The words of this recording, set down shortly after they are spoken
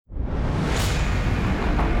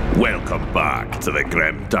Welcome back to the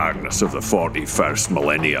grim darkness of the 41st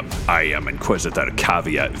millennium. I am Inquisitor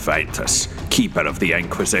Caveat Ventus, keeper of the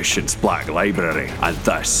Inquisition's Black Library, and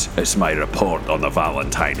this is my report on the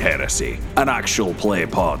Valentine Heresy, an actual play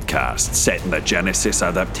podcast set in the Genesis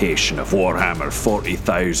adaptation of Warhammer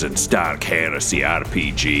 40,000's Dark Heresy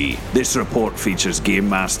RPG. This report features Game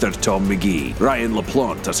Master Tom McGee, Ryan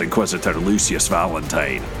LaPlante as Inquisitor Lucius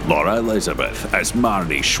Valentine, Laura Elizabeth as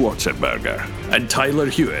Marnie Schwarzenberger, and Tyler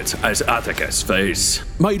Hewitt as Atticus Face.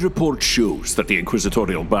 My report shows that the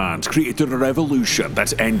Inquisitorial Band created a revolution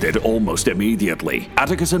that ended almost immediately.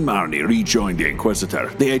 Atticus and Marnie rejoined the Inquisitor,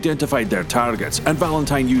 they identified their targets, and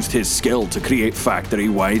Valentine used his skill to create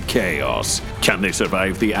factory-wide chaos. Can they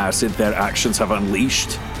survive the acid their actions have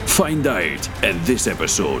unleashed? Find out in this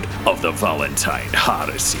episode of the Valentine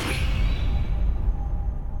Heresy.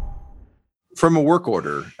 From a work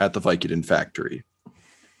order at the Vicodin factory.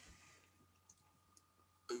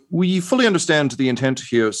 We fully understand the intent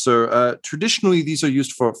here, sir. Traditionally, these are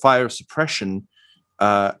used for fire suppression,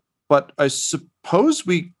 but I suppose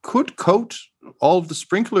we could coat all of the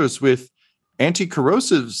sprinklers with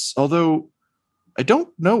anti-corrosives, although I don't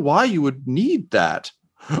know why you would need that.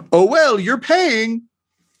 Oh, well, you're paying.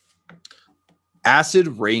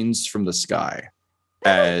 Acid rains from the sky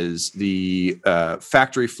as the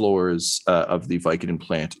factory floors of the Vicodin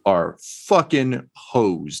plant are fucking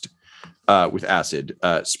hosed with acid,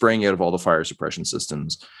 spraying out of all the fire suppression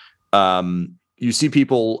systems. You see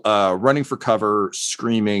people running for cover,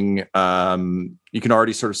 screaming. You can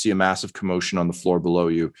already sort of see a massive commotion on the floor below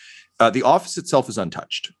you. The office itself is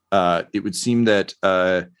untouched. It would seem that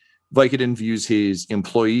Vicodin views his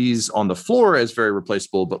employees on the floor as very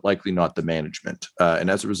replaceable, but likely not the management. And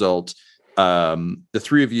as a result, the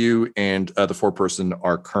three of you and the four-person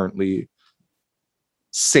are currently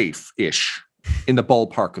safe-ish, in the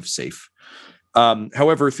ballpark of safe.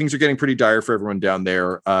 However, things are getting pretty dire for everyone down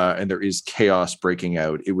there, and there is chaos breaking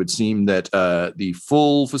out. It would seem that the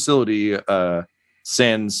full facility,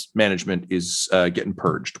 sans management, is getting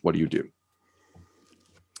purged. What do you do?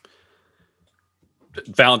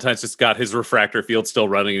 Valentine's just got his refractor field still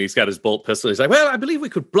running, and he's got his bolt pistol. He's like, well, I believe we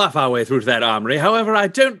could bluff our way through to that armory. However, I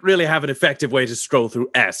don't really have an effective way to stroll through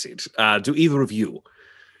acid. Do either of you?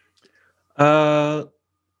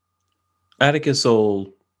 Atticus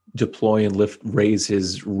will deploy and raise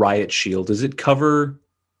his riot shield. Does it cover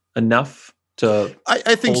enough to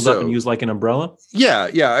I think hold so. up and use like an umbrella? Yeah.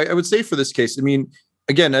 I would say for this case, I mean,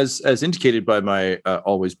 again, as indicated by my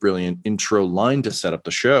always brilliant intro line to set up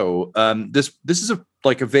the show, this is a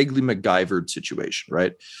vaguely MacGyvered situation,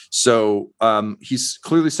 right? So he's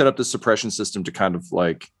clearly set up the suppression system to kind of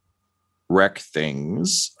like wreck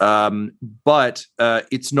things, but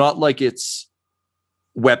it's not like it's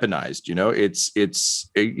weaponized. You know, it's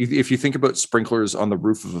if you think about sprinklers on the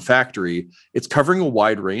roof of a factory, it's covering a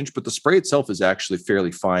wide range, but the spray itself is actually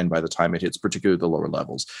fairly fine by the time it hits particularly the lower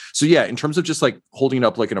levels. So yeah, in terms of just like holding it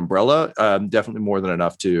up like an umbrella, definitely more than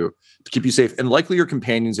enough to keep you safe, and likely your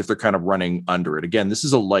companions if they're kind of running under it. Again, this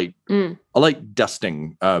is a light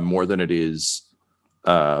dusting more than it is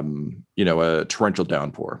a torrential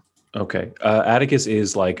downpour. Okay. Atticus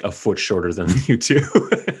is like a foot shorter than you two.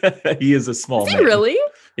 He is a small man. Really?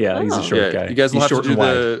 Yeah, he's a short guy. You guys will He's have to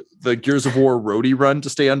do the Gears of War roadie run to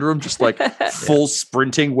stay under him, just like full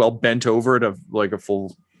sprinting while bent over at a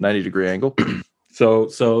full 90-degree angle.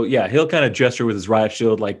 So yeah, he'll kind of gesture with his riot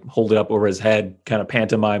shield, like hold it up over his head, kind of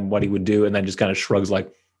pantomime what he would do, and then just kind of shrugs like,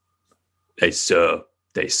 "Hey, sir,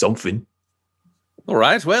 there's something." All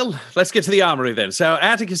right, well, let's get to the armory then. So,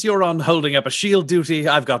 Atticus, you're on holding up a shield duty.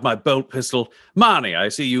 I've got my bolt pistol. Marnie, I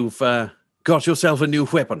see you've got yourself a new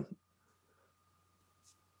weapon.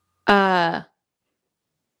 I'm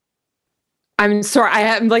sorry. I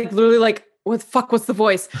am like literally like, what the fuck? What's the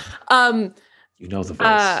voice? You know the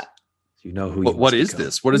voice. You know who. What is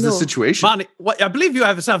this? What is this situation? Marnie, I believe you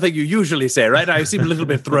have something you usually say, right? I seem a little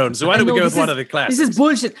bit thrown. So why don't we go with one of the classes? This is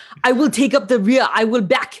bullshit. I will take up the rear. I will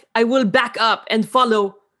back up and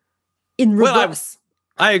follow in reverse.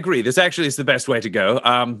 Well, I agree. This actually is the best way to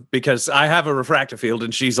go because I have a refractor field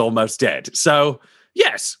and she's almost dead. So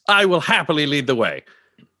yes, I will happily lead the way.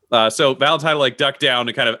 So Valentine will duck down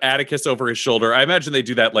and kind of Atticus over his shoulder. I imagine they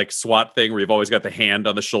do that SWAT thing where you've always got the hand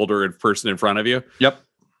on the shoulder and person in front of you. Yep.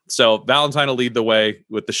 So Valentine will lead the way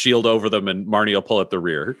with the shield over them, and Marnie will pull up the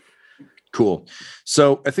rear. Cool.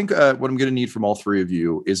 So I think what I'm going to need from all three of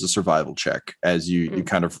you is a survival check as you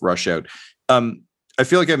kind of rush out. I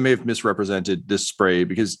feel like I may have misrepresented this spray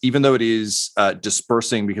because even though it is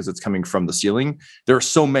dispersing because it's coming from the ceiling, there are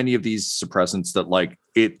so many of these suppressants that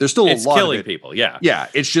there's still a lot killing of it. people. Yeah. Yeah.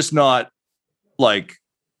 It's just not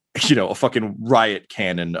a fucking riot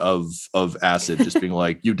cannon of acid just being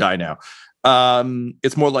like, you die now.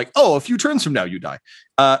 It's more like, oh, a few turns from now you die.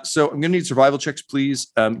 So I'm gonna need survival checks, please.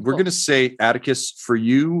 We're gonna say, Atticus, for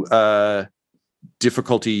you,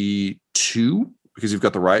 difficulty 2 because you've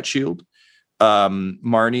got the riot shield.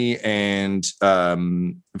 Marnie and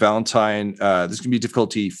Valentine, this is gonna be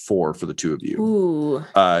difficulty 4 for the two of you. Ooh.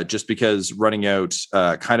 Just because running out,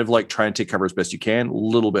 kind of like trying to take cover as best you can, a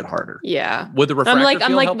little bit harder. Yeah. Would the refractor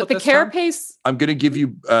I'm like help with at the this time? carapace. I'm gonna give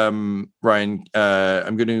you, Ryan.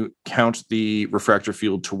 I'm gonna count the refractor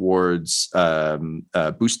field towards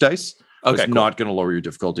boost dice. Okay, It's cool. not gonna lower your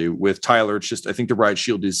difficulty. With Tyler, it's just I think the riot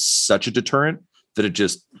shield is such a deterrent that it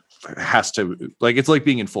just has to, like, it's like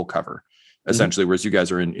being in full cover essentially, whereas you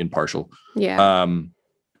guys are in partial. Yeah.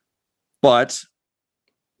 But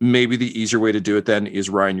maybe the easier way to do it then is,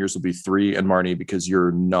 Ryan, yours will be 3, and Marnie, because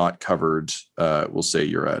you're not covered, we'll say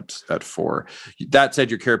you're at 4. That said,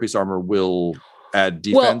 your carapace armor will add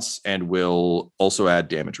defense and will also add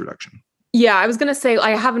damage reduction. Yeah, I was going to say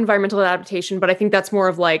I have environmental adaptation, but I think that's more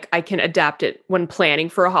of like I can adapt it when planning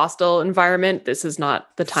for a hostile environment. This is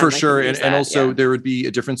not the time. For I can sure. use And that, also yeah. there would be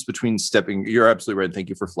a difference between stepping. You're absolutely right. Thank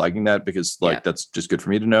you for flagging that, because that's just good for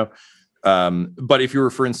me to know. But if you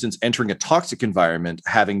were, for instance, entering a toxic environment,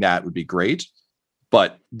 having that would be great.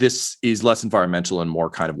 But this is less environmental and more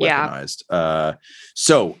kind of weaponized.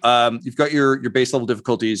 So you've got your base level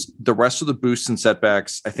difficulties. The rest of the boosts and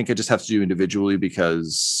setbacks, I think I just have to do individually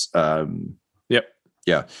because Yep.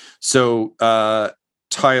 Yeah. So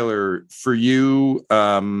Tyler, for you,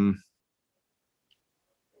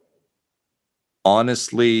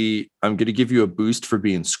 honestly, I'm gonna give you a boost for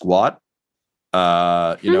being squat.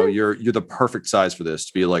 You're the perfect size for this,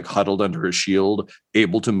 to be like huddled under a shield,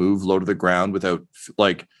 able to move low to the ground without,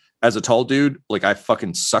 like, as a tall dude, like I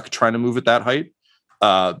fucking suck trying to move at that height.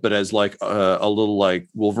 But as like a little like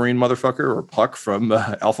Wolverine motherfucker or Puck from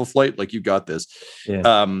Alpha Flight, like, you got this.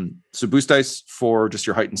 Yeah. So boost dice for just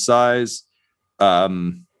your height and size. I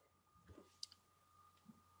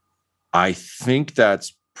think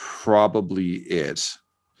that's probably it.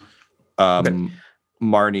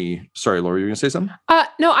 Marnie, sorry, Laura, you were gonna say something?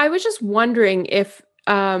 No, I was just wondering if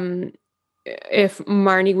Marnie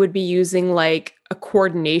would be using like a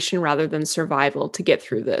coordination rather than survival to get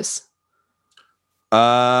through this.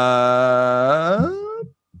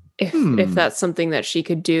 If that's something that she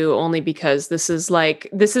could do, only because this is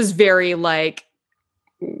very like,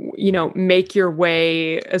 make your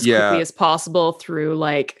way as quickly as possible through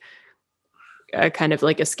like a kind of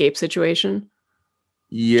like escape situation.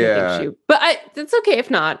 Yeah. But it's okay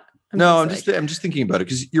if not. I'm just thinking about it,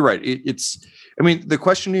 because you're right. The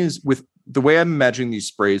question is, with the way I'm imagining these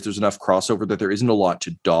sprays, there's enough crossover that there isn't a lot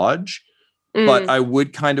to dodge. But I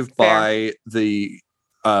would kind of buy the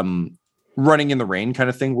running in the rain kind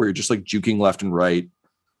of thing, where you're just like juking left and right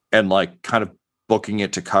and like kind of booking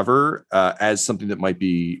it to cover as something that might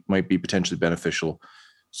be potentially beneficial.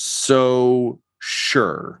 So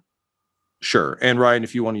sure. And Ryan,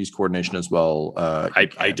 if you want to use coordination as well,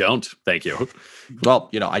 I don't. Thank you. Well,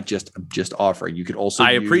 I'm just offering. You could also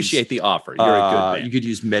appreciate the offer. You're a good man. You could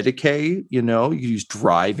use Medicaid, you could use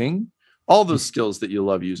driving, all those skills that you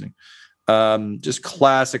love using. Just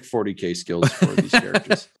classic 40K skills for these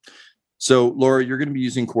characters. So Laura, you're going to be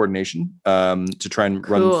using coordination to try and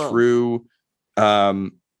run through.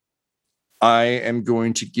 I am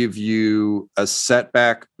going to give you a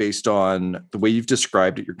setback based on the way you've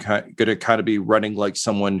described it. You're going to kind of be running like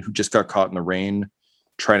someone who just got caught in the rain,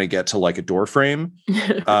 trying to get to like a door frame,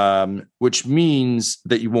 which means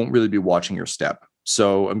that you won't really be watching your step.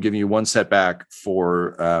 So I'm giving you one setback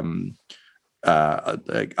for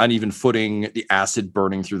like uneven footing, the acid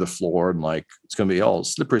burning through the floor, and like it's going to be all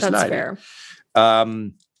slippery sliding. Fair.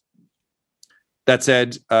 That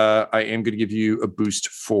said, I am going to give you a boost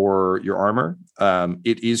for your armor.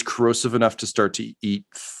 It is corrosive enough to start to eat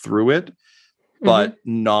through it, but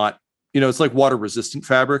not, it's like water resistant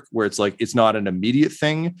fabric, where it's like, it's not an immediate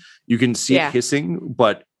thing. You can see it hissing,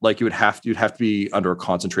 but like you'd have to be under a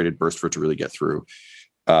concentrated burst for it to really get through.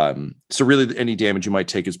 So really any damage you might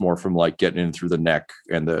take is more from like getting in through the neck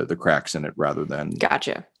and the cracks in it, rather than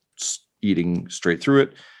Gotcha. Eating straight through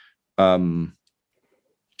it.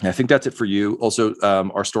 I think that's it for you. Also,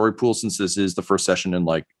 our story pool, since this is the first session in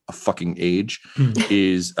like a fucking age,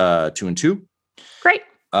 is 2 and 2. Great.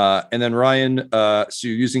 And then Ryan, so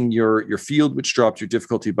you're using your field, which drops your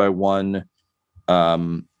difficulty by 1.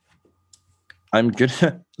 I'm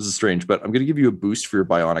gonna this is strange, but I'm gonna give you a boost for your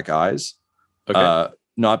bionic eyes. Okay.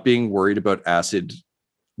 Not being worried about acid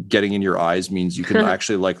getting in your eyes means you can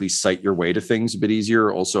actually likely sight your way to things a bit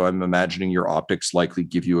easier. Also, I'm imagining your optics likely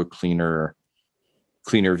give you a cleaner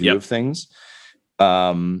cleaner view Yep. of things.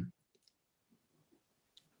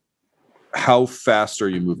 How fast are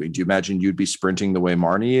you moving? Do you imagine you'd be sprinting the way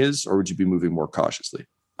Marnie is, or would you be moving more cautiously?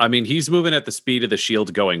 I mean, he's moving at the speed of the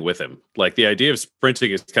shield going with him. Like the idea of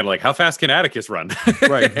sprinting is kind of like, how fast can Atticus run?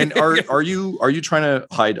 Right. And are you trying to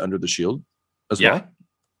hide under the shield as Yeah. well?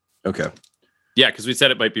 Okay. Yeah, because we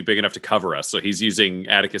said it might be big enough to cover us. So he's using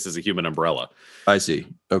Atticus as a human umbrella. I see.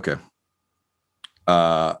 Okay.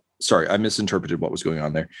 Sorry, I misinterpreted what was going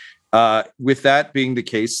on there. With that being the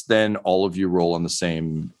case, then all of you roll on the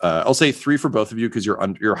same. I'll say 3 for both of you because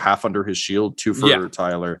you're half under his shield. 2 for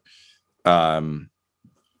Tyler.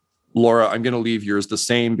 Laura, I'm going to leave yours the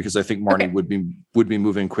same because I think Marnie would be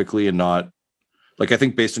moving quickly and not like I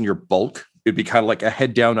think based on your bulk, it'd be kind of like a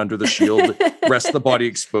head down under the shield, rest of the body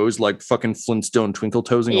exposed like fucking Flintstone twinkle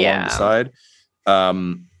toesing along the side.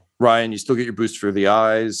 Ryan, you still get your boost for the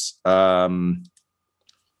eyes. In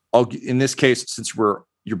this case, since you're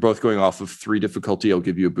both going off of 3 difficulty, I'll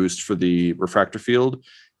give you a boost for the refractor field.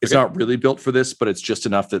 It's not really built for this, but it's just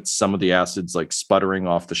enough that some of the acid's like sputtering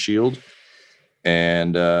off the shield.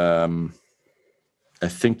 And I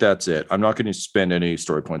think that's it. I'm not going to spend any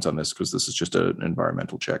story points on this because this is just an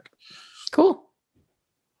environmental check. Cool.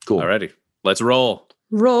 Alrighty, let's roll.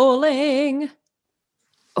 Rolling.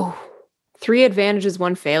 Oh, 3 advantages,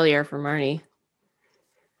 1 failure for Marnie.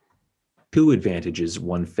 2 advantages,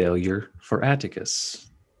 1 failure for Atticus.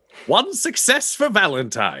 1 success for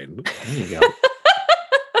Valentine. There you go.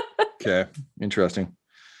 Okay, interesting.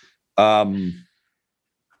 Okay,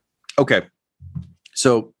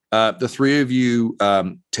 so the 3 of you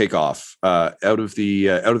take off out of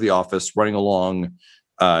the office, running along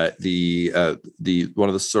the one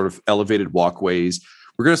of the sort of elevated walkways.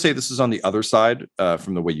 We're going to say this is on the other side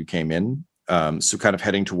from the way you came in. So kind of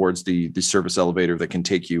heading towards the service elevator that can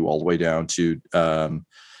take you all the way down to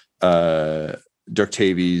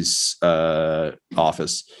Ductavi's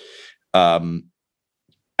office.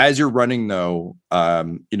 As you're running, though,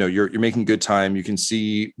 you're making good time. You can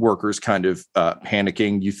see workers kind of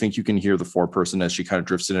panicking. You think you can hear the 4-person as she kind of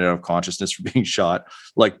drifts in and out of consciousness for being shot,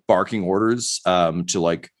 like barking orders to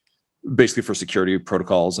like basically for security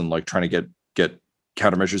protocols and like trying to get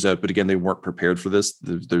countermeasures out. But again, they weren't prepared for this.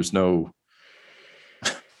 There's no.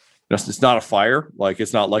 It's not a fire. Like,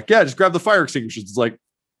 it's not like, just grab the fire extinguishers. It's like,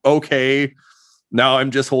 okay, now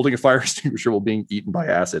I'm just holding a fire extinguisher while being eaten by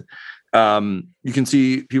acid. You can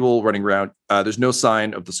see people running around. There's no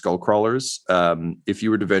sign of the skull crawlers. If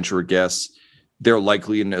you were to venture a guess, they're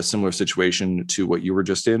likely in a similar situation to what you were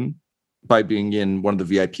just in. By being in one of the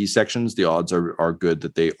VIP sections, the odds are good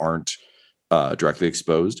that they aren't directly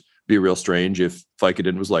exposed. Be real strange if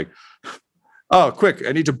Vicodin was like, oh, quick,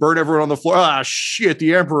 I need to burn everyone on the floor. Ah, shit,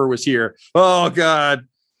 the Emperor was here. Oh, God.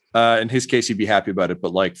 In his case, he'd be happy about it.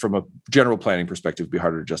 But like from a general planning perspective, it'd be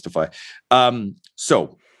harder to justify.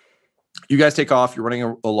 So you guys take off. You're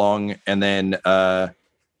running along. And then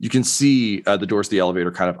you can see the doors of the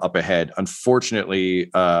elevator kind of up ahead. Unfortunately,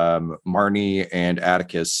 Marnie and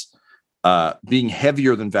Atticus, being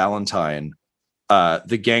heavier than Valentine,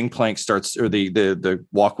 the gangplank starts, or the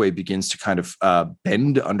walkway begins to kind of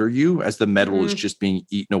bend under you as the metal is just being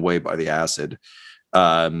eaten away by the acid.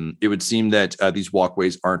 It would seem that these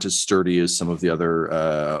walkways aren't as sturdy as some of the other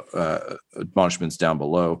admonishments down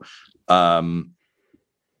below.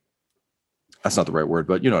 That's not the right word,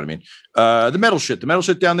 but you know what I mean. The metal shit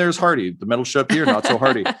down there is hardy. The metal shit up here, not so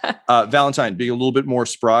hardy. Valentine, being a little bit more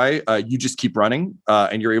spry, you just keep running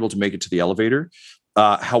and you're able to make it to the elevator.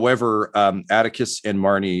 However, Atticus and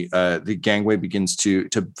Marnie, the gangway begins to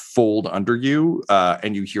fold under you,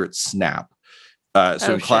 and you hear it snap.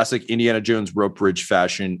 So in classic Indiana Jones rope bridge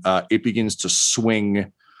fashion, it begins to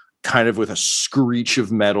swing kind of with a screech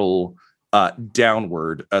of metal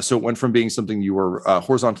downward. So it went from being something you were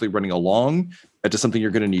horizontally running along to something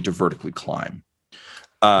you're going to need to vertically climb.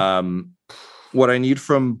 What I need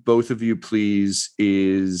from both of you, please,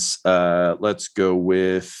 is let's go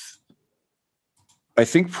with, I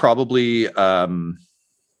think probably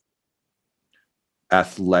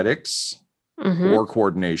athletics or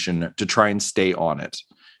coordination to try and stay on it.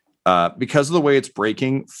 Because of the way it's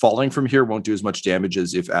breaking, falling from here won't do as much damage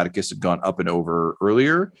as if Atticus had gone up and over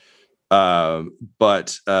earlier.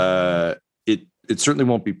 But it certainly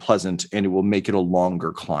won't be pleasant, and it will make it a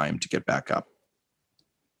longer climb to get back up.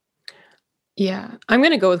 Yeah, I'm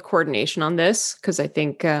going to go with coordination on this because I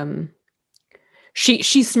think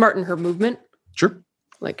she's smart in her movement. Sure.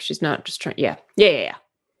 Like she's not just trying. Yeah.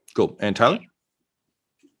 Cool. And Tyler?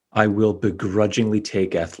 I will begrudgingly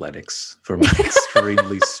take athletics for my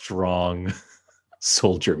extremely strong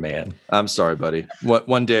soldier man. I'm sorry, buddy.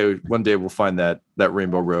 One day we'll find that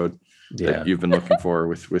rainbow road. that you've been looking for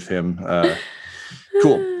with him.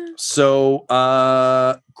 Cool. So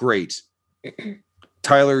great.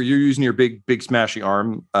 Tyler, you're using your big smashing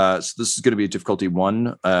arm. So this is going to be a difficulty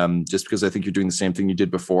 1, just because I think you're doing the same thing you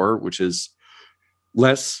did before, which is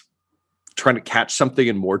less trying to catch something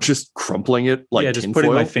and more just crumpling it like just tinfoil.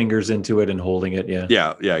 putting my fingers into it and holding it.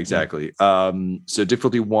 Yeah, exactly. So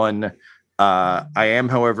difficulty 1. I am,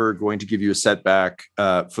 however, going to give you a setback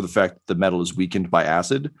for the fact that the metal is weakened by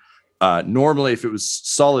acid. Normally, if it was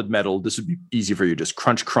solid metal, this would be easy for you. Just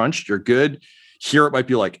crunch, you're good. Here it might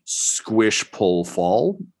be like squish, pull,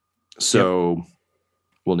 fall. So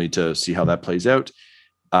we'll need to see how that plays out.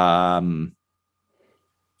 I'm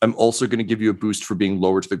also going to give you a boost for being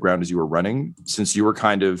lower to the ground as you were running, since you were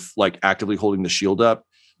kind of like actively holding the shield up.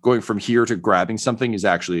 Going from here to grabbing something is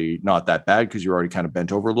actually not that bad because you're already kind of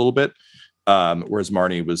bent over a little bit. Whereas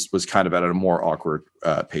Marnie was kind of at a more awkward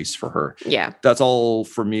pace for her. Yeah. That's all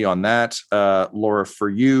for me on that. Laura, for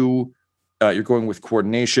you, you're going with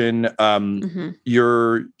coordination.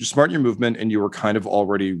 You're smart in your movement, and you were kind of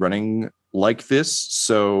already running like this.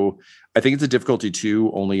 So I think it's a difficulty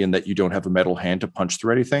 2, only in that you don't have a metal hand to punch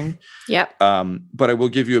through anything. Yep. But I will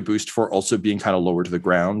give you a boost for also being kind of lower to the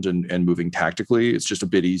ground and moving tactically. It's just a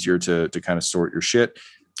bit easier to kind of sort your shit.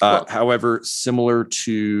 However, similar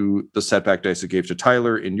to the setback dice I gave to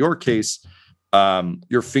Tyler, in your case,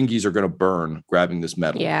 your fingies are going to burn grabbing this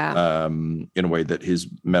metal in a way that his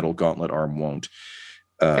metal gauntlet arm won't.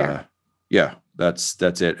 Yeah, that's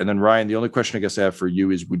it. And then Ryan, the only question I guess I have for you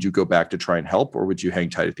is, would you go back to try and help, or would you hang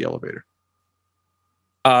tight at the elevator?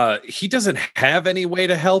 He doesn't have any way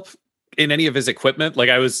to help in any of his equipment. Like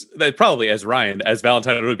probably as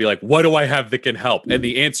Valentine would be like, what do I have that can help? And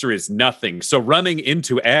the answer is nothing. So running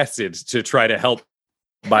into acid to try to help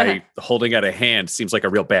by holding out a hand seems like a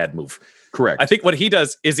real bad move. Correct. I think what he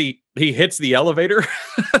does is he hits the elevator.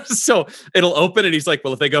 So it'll open and he's like,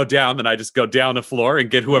 well, if they go down, then I just go down the floor and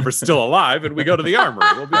get whoever's still alive and we go to the armory.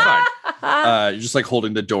 We'll be fine. You're just like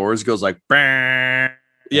holding the doors, goes like, bah.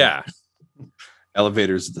 Yeah.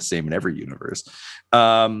 Elevators are the same in every universe,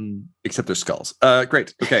 except their skulls.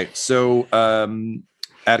 Great. Okay. So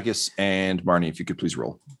Atticus and Marnie, if you could please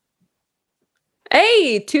roll.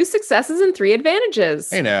 Hey, 2 successes and 3 advantages.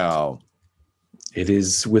 Hey now. It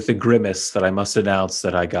is with a grimace that I must announce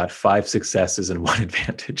that I got 5 successes and 1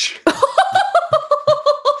 advantage.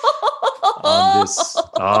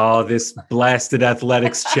 on this blasted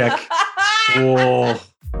athletics check. Oh.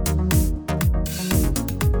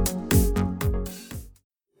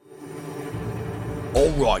 All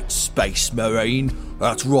right, Space Marine.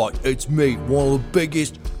 That's right, it's me, one of the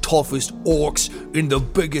biggest, toughest orcs in the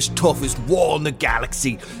biggest, toughest war in the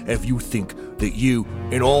galaxy. If you think that you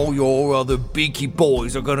and all your other beaky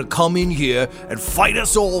boys are gonna come in here and fight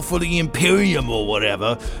us all for the Imperium or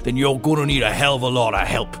whatever, then you're gonna need a hell of a lot of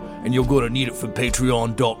help. And you're gonna need it from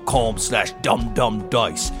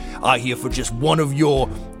patreon.com/dumdumdice. I hear for just one of your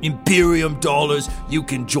Imperium dollars, you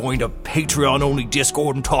can join a Patreon-only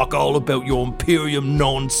Discord and talk all about your Imperium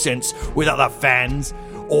nonsense with other fans.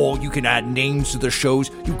 Or you can add names to the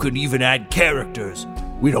shows. You can even add characters.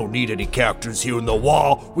 We don't need any characters here in the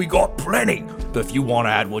wall. We got plenty. But if you want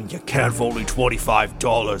to add one, you can for only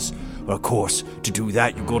 $25. Of course, to do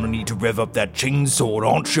that, you're gonna need to rev up that chainsaw,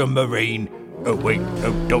 aren't you, Marine? Oh, wait.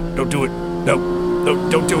 No, don't do it. No,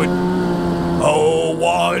 don't do it. Oh,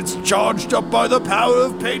 wow, it's charged up by the power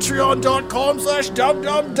of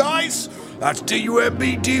patreon.com/dumdumdice. That's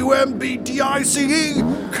DUMBDUMBDICE.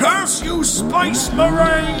 Curse you, Space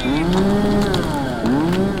Marine!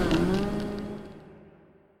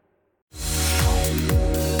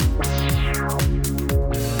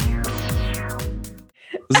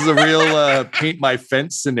 This is a real paint my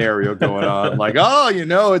fence scenario going on. Like,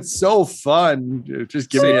 oh, it's so fun.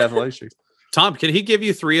 Just give me athletics. Tom, can he give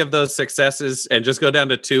you 3 of those successes and just go down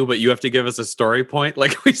to 2, but you have to give us a story point?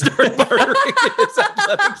 Like we start bartering his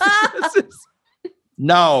athletic successes?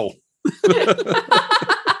 No.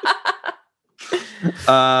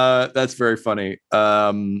 That's very funny.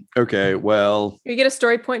 Okay, well. You get a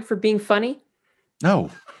story point for being funny?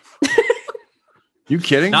 No. You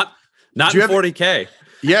kidding? Not in 40K.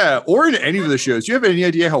 Yeah, or in any of the shows. Do you have any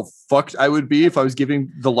idea how fucked I would be if I was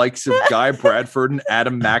giving the likes of Guy Bradford and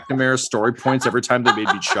Adam McNamara story points every time they made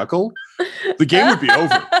me chuckle? The game would be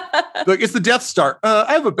over. Like, it's the Death Star.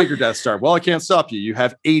 I have a bigger Death Star. Well, I can't stop you. You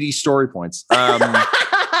have 80 story points. No.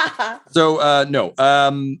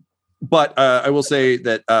 But I will say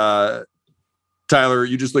that Tyler,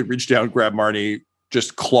 you just like reach down, grab Marnie,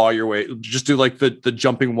 just claw your way, just do like the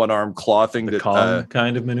jumping one arm claw thing, the column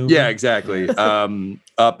kind of maneuver. Yeah, exactly.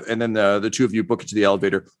 up, and then the two of you book it to the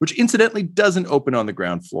elevator, which incidentally doesn't open on the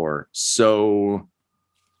ground floor. So,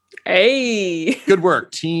 hey, good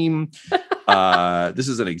work, team. This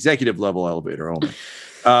is an executive level elevator only.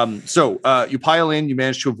 So you pile in, you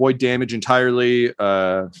manage to avoid damage entirely,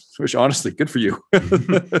 which honestly, good for you.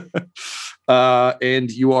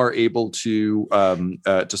 And you are able to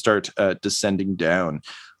start descending down.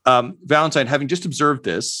 Valentine, having just observed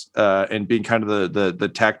this and being kind of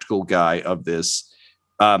the tactical guy of this,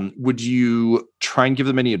 would you try and give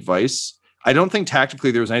them any advice? I don't think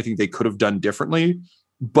tactically there was anything they could have done differently,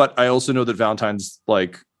 but I also know that Valentine's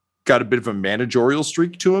like got a bit of a managerial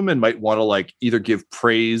streak to him and might want to like either give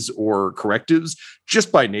praise or correctives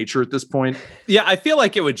just by nature at this point. Yeah, I feel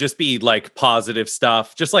like it would just be like positive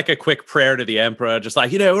stuff, just like a quick prayer to the Emperor, just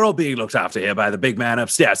like, we're all being looked after here by the big man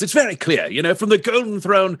upstairs. It's very clear, from the Golden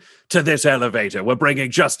Throne to this elevator, we're bringing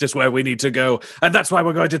justice where we need to go. And that's why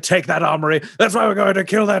we're going to take that armory. That's why we're going to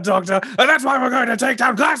kill that doctor. And that's why we're going to take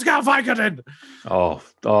down Glasgow Vicodin. Oh,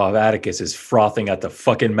 Atticus is frothing at the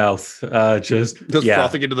fucking mouth. Just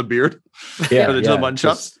frothing into the beard. Yeah, into the mutton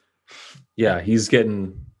chops. Yeah, he's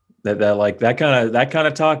getting that kind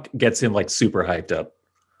of talk gets him like super hyped up.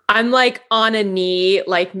 I'm like on a knee,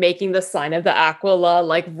 like making the sign of the Aquila,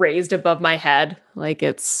 like raised above my head. Like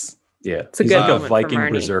it's a he's good like a moment Viking for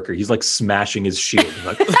Marnie. berserker. He's like smashing his shield. He's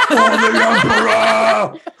like, the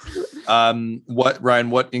Emperor!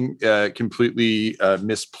 What completely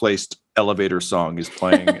misplaced elevator song is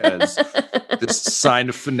playing as this sign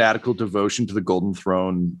of fanatical devotion to the Golden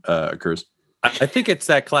Throne occurs? I think it's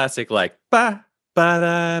that classic like ba ba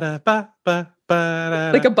da da ba ba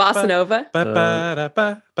ba, like a bossa nova.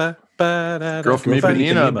 Girl from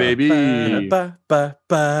Ipanema, baby. Ba ba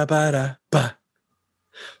ba ba da ba.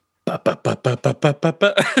 Ba ba ba ba ba ba ba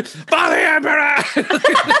ba. By the Emperor.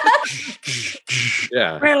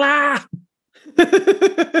 Yeah.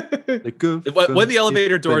 When the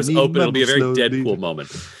elevator doors open, it'll be a very Deadpool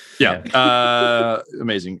moment. Yeah.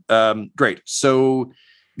 Amazing. Great. So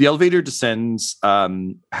the elevator descends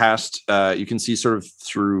past, you can see sort of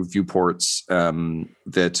through viewports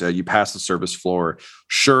that you pass the service floor.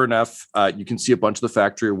 Sure enough, you can see a bunch of the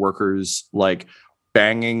factory workers like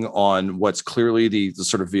banging on what's clearly the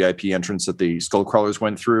sort of VIP entrance that the Skullcrawlers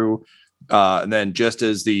went through. And then just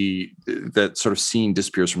as that sort of scene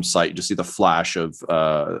disappears from sight, you just see the flash of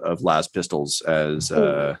las pistols as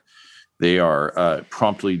they are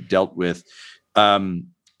promptly dealt with.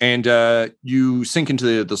 And you sink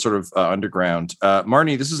into the sort of underground.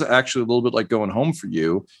 Marnie, this is actually a little bit like going home for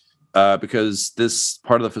you because this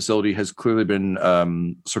part of the facility has clearly been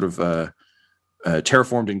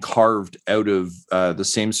terraformed and carved out of the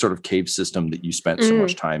same sort of cave system that you spent so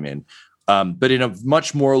much time in. But in a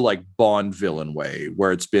much more like Bond villain way,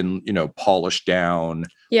 where it's been, polished down.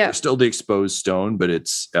 Yeah, there's still the exposed stone, but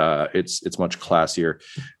it's much classier.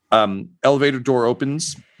 Elevator door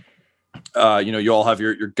opens. You all have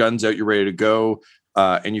your guns out, you're ready to go,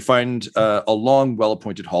 and you find a long,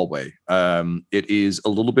 well-appointed hallway. It is a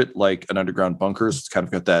little bit like an underground bunker. So it's kind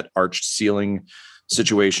of got that arched ceiling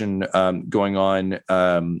situation going on,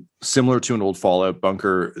 similar to an old Fallout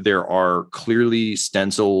bunker. There are clearly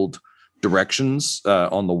stenciled directions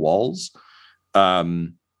on the walls.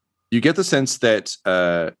 You get the sense that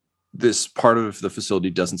this part of the facility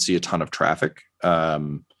doesn't see a ton of traffic,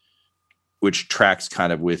 which tracks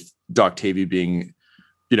kind of with Doctavia being,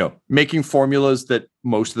 making formulas that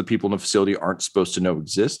most of the people in the facility aren't supposed to know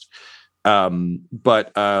exist.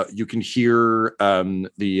 But you can hear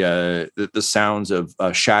the sounds of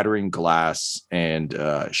shattering glass and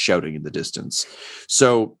shouting in the distance.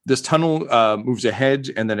 So this tunnel moves ahead,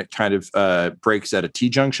 and then it kind of breaks at a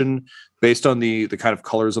T-junction. Based on the kind of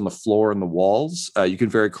colors on the floor and the walls, you can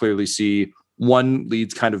very clearly see one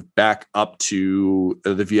leads kind of back up to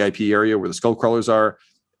the VIP area where the Skullcrawlers are.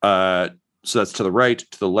 So that's to the right.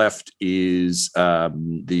 To the left is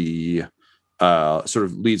the sort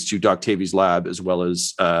of leads to Doctavia's lab, as well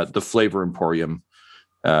as the Flavor Emporium,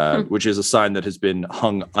 which is a sign that has been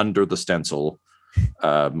hung under the stencil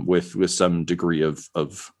with some degree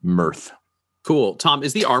of mirth. Cool. Tom,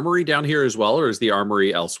 is the armory down here as well, or is the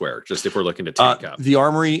armory elsewhere? Just if we're looking to take up. The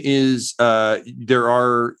armory is, there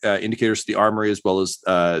are indicators to the armory as well as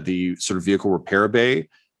the sort of vehicle repair bay.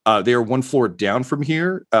 They are one floor down from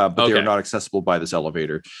here, but they are not accessible by this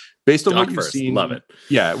elevator. Based on what you've seen, love it.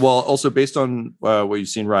 Yeah. Well, also based on what you've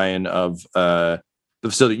seen, Ryan, of the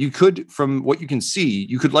facility, you could, from what you can see,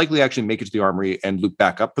 you could likely actually make it to the armory and loop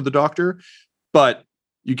back up for the doctor. But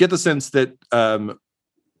you get the sense that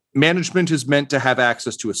management is meant to have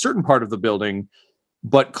access to a certain part of the building,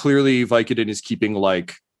 but clearly Vicodin is keeping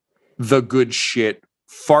like the good shit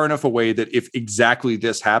far enough away that if exactly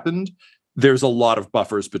this happened, there's a lot of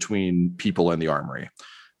buffers between people and the armory.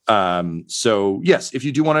 So yes, if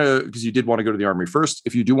you do want to, because you did want to go to the armory first,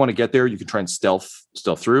 if you do want to get there, you can try and stealth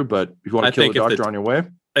through. But if you want to kill the doctor on your way,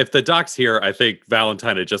 if the doc's here, I think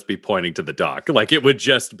Valentine would just be pointing to the doc. Like it would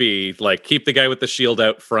just be like, keep the guy with the shield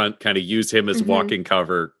out front, kind of use him as walking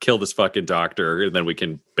cover, kill this fucking doctor, and then we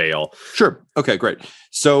can bail. Sure. Okay, great.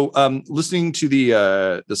 So listening to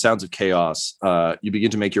the sounds of chaos, you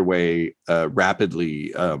begin to make your way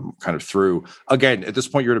rapidly kind of through. Again, at this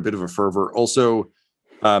point, you're in a bit of a fervor. Also,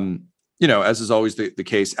 as is always the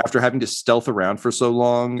case, after having to stealth around for so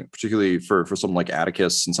long, particularly for someone like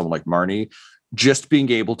Atticus and someone like Marnie, just being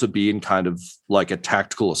able to be in kind of like a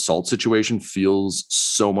tactical assault situation feels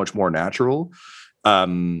so much more natural.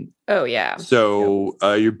 Oh yeah. So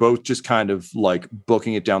you're both just kind of like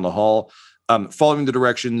booking it down the hall. Following the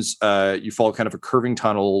directions, you follow kind of a curving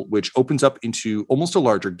tunnel, which opens up into almost a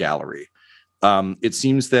larger gallery. It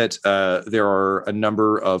seems that there are a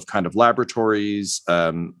number of kind of laboratories,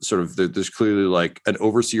 there's clearly like an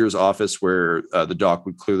overseer's office where the doc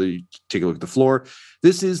would clearly take a look at the floor.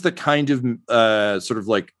 This is the kind of sort of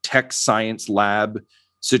like tech science lab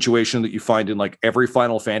situation that you find in like every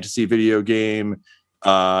Final Fantasy video game,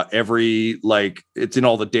 it's in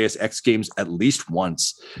all the Deus Ex games at least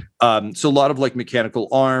once. So a lot of like mechanical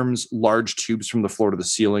arms, large tubes from the floor to the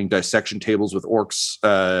ceiling, dissection tables with orcs,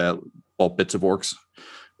 bits of orcs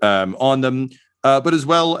on them, but as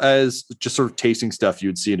well as just sort of tasting stuff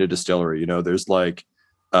you'd see in a distillery. There's like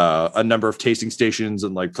a number of tasting stations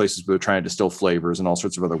and like places where they're trying to distill flavors and all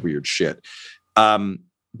sorts of other weird shit.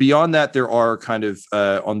 Beyond that, there are kind of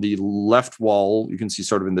on the left wall, you can see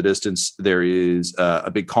sort of in the distance, there is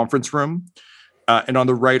a big conference room. And on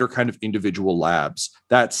the right are kind of individual labs.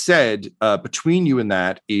 That said, between you and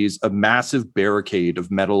that is a massive barricade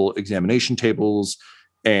of metal examination tables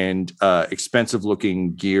and expensive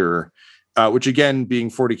looking gear, which again, being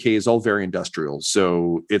 40K is all very industrial.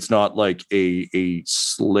 So it's not like a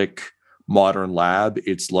slick modern lab.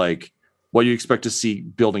 It's like what you expect to see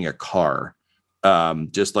building a car.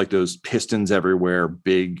 Just like those pistons everywhere,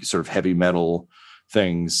 big sort of heavy metal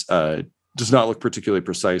things, does not look particularly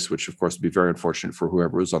precise, which of course would be very unfortunate for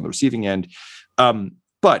whoever was on the receiving end.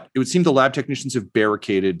 But it would seem the lab technicians have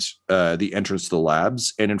barricaded the entrance to the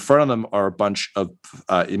labs, and in front of them are a bunch of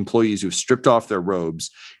employees who've stripped off their robes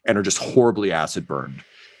and are just horribly acid burned.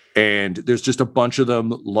 And there's just a bunch of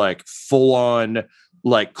them like full on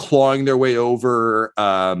like clawing their way over,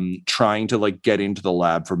 trying to like get into the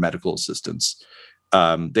lab for medical assistance.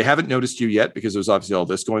 They haven't noticed you yet because there's obviously all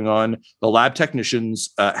this going on. The lab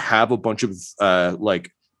technicians have a bunch of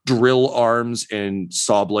like drill arms and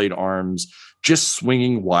saw blade arms just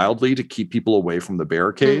swinging wildly to keep people away from the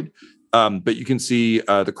barricade. But you can see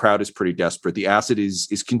the crowd is pretty desperate. The acid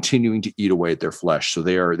is continuing to eat away at their flesh, so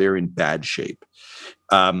they're in bad shape.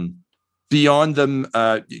 Beyond them,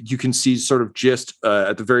 you can see sort of just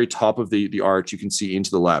at the very top of the arch, you can see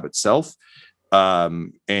into the lab itself.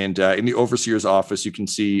 And in the overseer's office, you can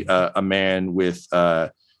see a man with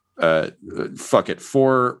 4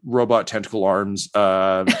 robot tentacle arms,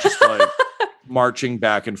 just like marching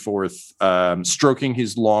back and forth, stroking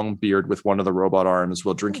his long beard with one of the robot arms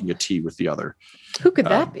while drinking a tea with the other. Who could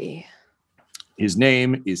that be? His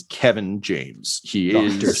name is Kevin James. He Dr.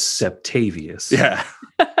 is Septavius. Yeah.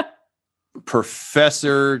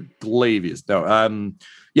 Professor Glavius. No,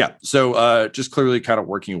 yeah. So just clearly kind of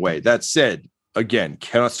working away. That said, again,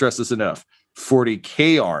 cannot stress this enough.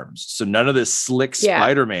 40K arms. So none of this slick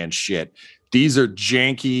Spider-Man shit. These are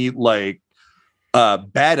janky, like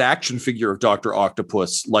bad action figure of Dr.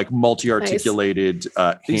 Octopus, like multi-articulated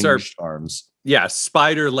hinged arms. Yeah,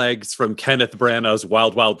 spider legs from Kenneth Branagh's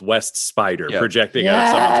Wild Wild West Spider projecting out of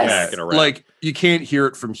someone's back and around. Like, you can't hear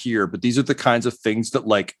it from here, but these are the kinds of things that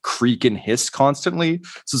like creak and hiss constantly.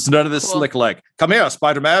 So it's none of this slick like, come here,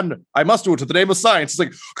 Spider-Man, I must do it in the name of science.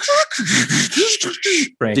 It's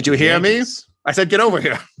like, did you hear me? I said, get over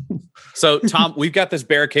here. So, Tom, we've got this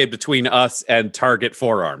barricade between us and Target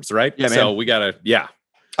Forearms, right? Yeah, man. So we gotta,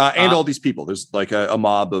 and all these people. There's like a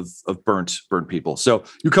mob of burnt people. So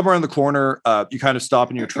you come around the corner, you kind of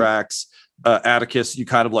stop in your tracks. Atticus, you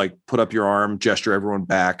kind of like put up your arm, gesture everyone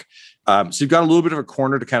back. So you've got a little bit of a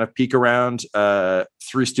corner to kind of peek around,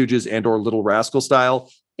 Three Stooges and or Little Rascal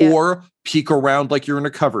style, or peek around like you're in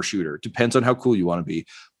a cover shooter. Depends on how cool you want to be.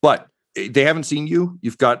 But they haven't seen you.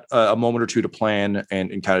 You've got a moment or two to plan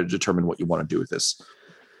and kind of determine what you want to do with this.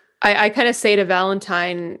 I kind of say to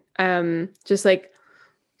Valentine, just like,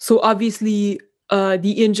 so obviously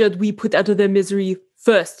the injured we put out of their misery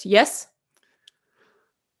first, yes?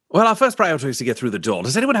 Well, our first priority is to get through the door.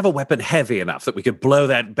 Does anyone have a weapon heavy enough that we could blow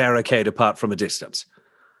that barricade apart from a distance?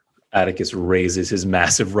 Atticus raises his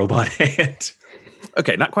massive robot hand.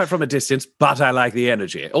 Okay, not quite from a distance, but I like the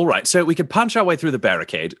energy. All right, so we can punch our way through the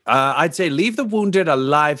barricade. I'd say leave the wounded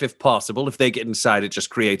alive if possible. If they get inside, it just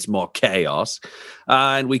creates more chaos.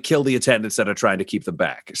 And we kill the attendants that are trying to keep them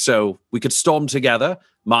back. So we could storm together,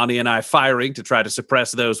 Marnie and I firing to try to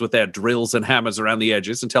suppress those with their drills and hammers around the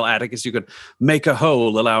edges and tell Atticus you could make a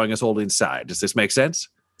hole, allowing us all inside. Does this make sense?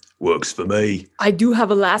 Works for me. I do have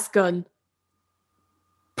a last gun.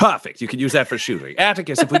 Perfect. You can use that for shooting.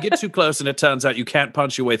 Atticus, if we get too close and it turns out you can't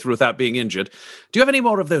punch your way through without being injured, do you have any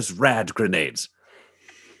more of those rad grenades?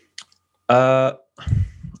 I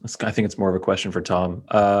think it's more of a question for Tom.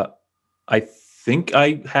 I think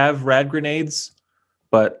I have rad grenades,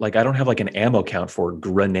 but I don't have an ammo count for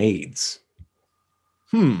grenades.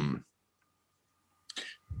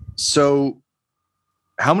 So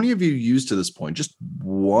how many have you used to this point? Just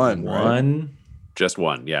one, right? One. Just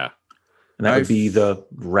one, yeah. And that would be the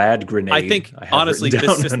rad grenade. I think, have honestly,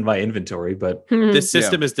 down in my inventory, but this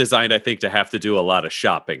system is designed, I think, to have to do a lot of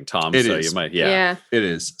shopping, Tom. It so is. you might, Yeah. It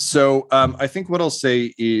is. So I think what I'll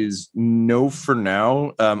say is no for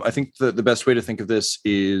now. I think the best way to think of this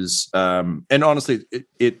is, and honestly,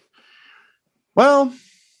 well,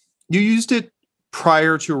 you used it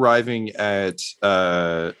prior to arriving at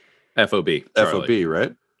FOB. FOB,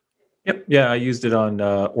 right? Yep. Yeah, I used it on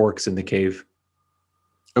orcs in the cave.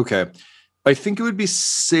 Okay. I think it would be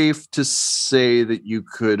safe to say that you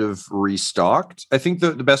could have restocked. I think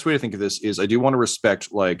the best way to think of this is I do want to respect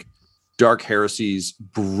Dark Heresy's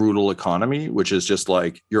brutal economy, which is just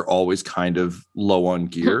you're always kind of low on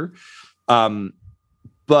gear.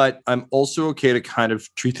 But I'm also okay to kind of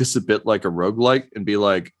treat this a bit like a roguelike and be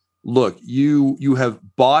look, you have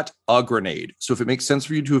bought a grenade. So if it makes sense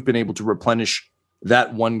for you to have been able to replenish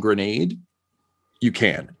that one grenade, you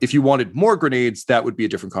can. If you wanted more grenades, that would be a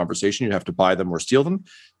different conversation. You'd have to buy them or steal them.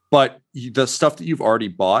 But the stuff that you've already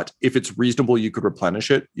bought, if it's reasonable, you could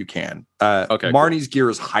replenish it. You can. Okay. Marnie's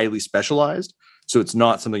gear is highly specialized, so it's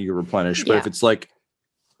not something you replenish. But Yeah. if it's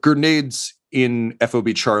grenades in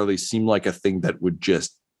FOB Charlie seem like a thing that would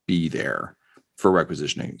just be there for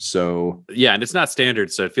requisitioning. So Yeah, and it's not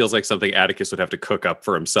standard, so it feels like something Atticus would have to cook up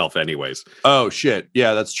for himself anyways. oh shit,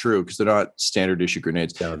 yeah, that's true because they're not standard issue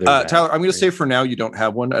grenades. No, they're rad. Tyler, I'm going to say for now you don't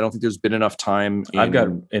have one. I don't think there's been enough time. I've got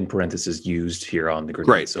in parentheses used here on the grenade.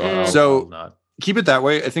 Great. So I'll So- not. keep it that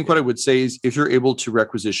way. I think what I would say is if you're able to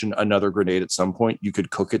requisition another grenade at some point, you could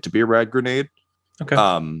cook it to be a rad grenade. Okay.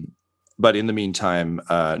 But in the meantime,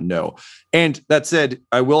 no. And that said,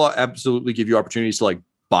 I will absolutely give you opportunities to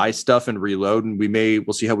buy stuff and reload, and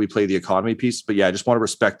we'll see how we play the economy piece. But yeah, I just want to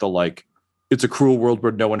respect the it's a cruel world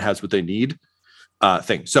where no one has what they need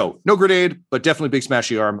thing. So no grenade, but definitely big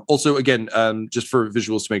smashy arm. Also, again, just for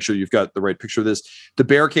visuals to make sure you've got the right picture of this, the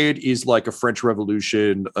barricade is like a French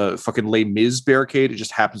Revolution fucking Les Mis barricade. It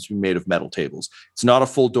just happens to be made of metal tables. It's not a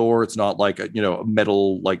full door. It's not a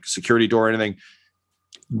metal security door or anything.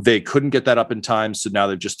 They couldn't get that up in time, so now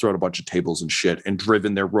they've just thrown a bunch of tables and shit and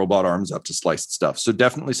driven their robot arms up to slice stuff. So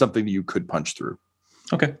definitely something that you could punch through.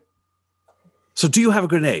 Okay. So do you have a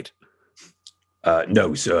grenade?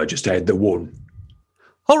 No, sir. I just had the one.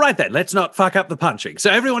 All right, then. Let's not fuck up the punching. So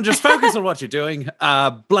everyone just focus on what you're doing.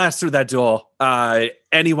 Blast through that door.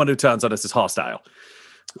 Anyone who turns on us is hostile.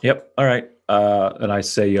 Yep. All right. And I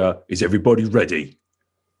say, is everybody ready?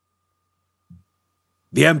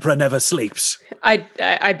 The Emperor never sleeps.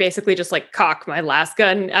 I basically just cock my last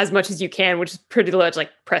gun as much as you can, which is pretty much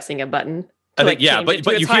pressing a button. I think, yeah, change but it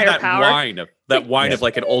to you its hear higher that power. whine of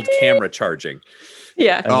an old camera charging.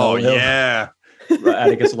 Yeah. And he'll- yeah.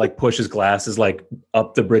 Atticus will push his glasses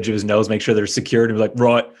up the bridge of his nose, make sure they're secured, and be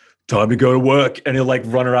right, time to go to work. And he'll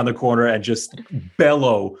run around the corner and just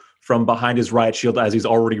bellow from behind his riot shield as he's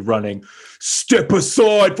already running. Step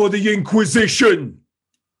aside for the Inquisition.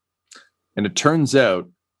 And it turns out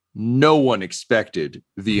no one expected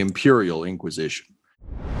the Imperial Inquisition.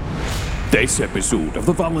 This episode of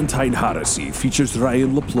the Valentine Heresy features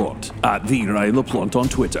Ryan LaPlante at the Ryan LaPlante on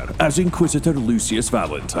Twitter as Inquisitor Lucius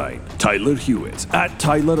Valentine, Tyler Hewitt at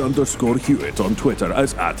Tyler_Hewitt on Twitter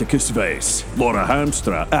as Atticus Vase, Laura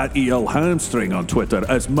Hamstra at EL Hamstring on Twitter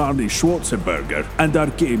as Marnie Schwarzenberger, and our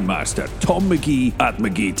Game Master Tom McGee at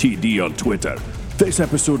McGeeTD on Twitter. This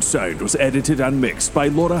episode's sound was edited and mixed by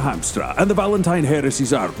Laura Hamstra, and the Valentine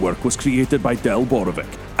Heresy's artwork was created by Del Borovic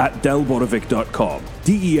at delborovic.com.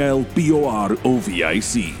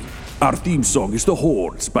 DELBOROVIC. Our theme song is The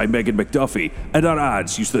Hordes by Megan McDuffie, and our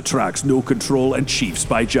ads use the tracks No Control and Chiefs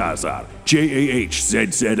by Jazzar,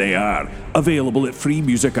 JAHZZAR, available at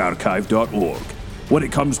freemusicarchive.org. When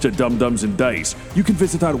it comes to Dum Dums and Dice, you can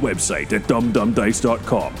visit our website at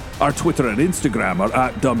dumdumdice.com. Our Twitter and Instagram are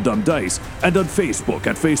at dumdumdice, and on Facebook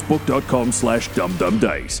at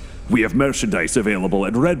facebook.com/dumdumdice. We have merchandise available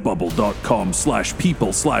at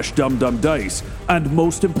redbubble.com/people/dumdumdice. And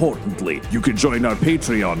most importantly, you can join our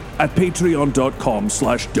Patreon at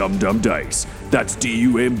patreon.com/dumdumdice. That's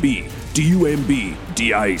DUMBDICE.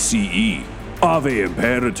 Ave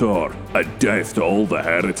Imperator, and death to all the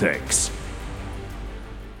heretics.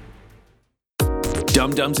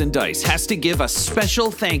 Dum Dums and Dice has to give a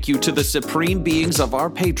special thank you to the supreme beings of our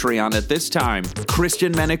Patreon at this time: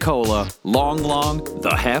 Christian Menicola, Long,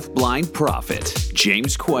 the Half-Blind Prophet,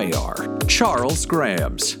 James Cuellar, Charles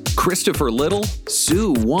Grams, Christopher Little,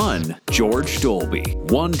 Sue One, George Dolby,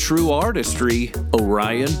 One True Artistry,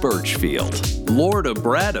 Orion Birchfield, Lord of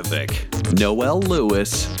Bradovic, Noel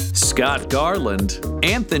Lewis, Scott Garland,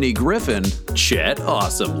 Anthony Griffin, Chet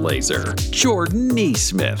Awesome Laser, Jordan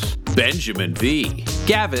Neesmith, Benjamin V,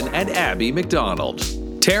 Gavin and Abby McDonald,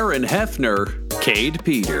 Taryn Hefner, Cade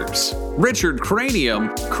Peters, Richard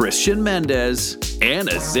Cranium, Christian Mendez,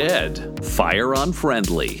 Anna Zed, Fire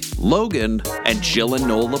Unfriendly, Logan, and Jill and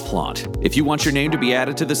Noel LaPlante. If you want your name to be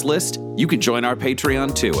added to this list, you can join our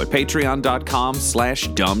Patreon too at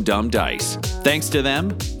patreon.com/dumdumdice. Thanks to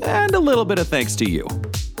them, and a little bit of thanks to you.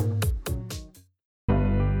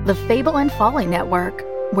 The Fable and Folly Network,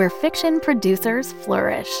 where fiction producers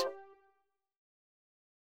flourish.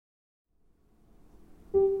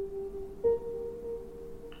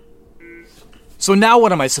 So now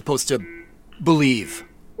what am I supposed to believe?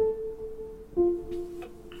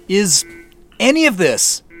 Is any of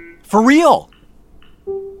this for real?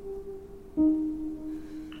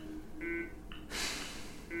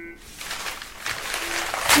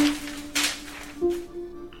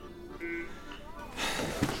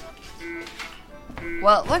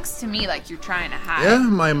 Well, it looks to me like you're trying to hide. Yeah,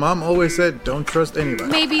 my mom always said don't trust anybody.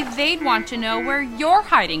 Maybe they'd want to know where you're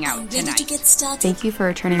hiding out tonight. Thank you for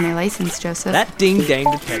returning my license, Joseph. That ding-dang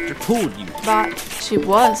detector told you. But she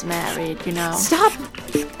was married, you know. Stop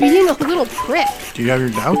being a little prick. Do you have your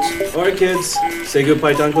doubts? All right, kids. Say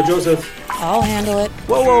goodbye to Uncle Joseph. I'll handle it.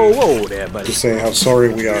 Whoa there, buddy. Just saying how sorry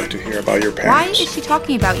we are to hear about your Why parents. is she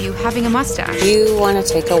talking about you having a mustache? You want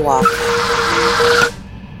to take a walk.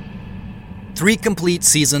 3 complete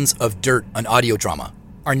seasons of Dirt, an audio drama,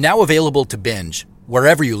 are now available to binge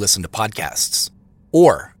wherever you listen to podcasts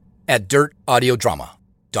or at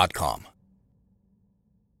dirtaudiodrama.com.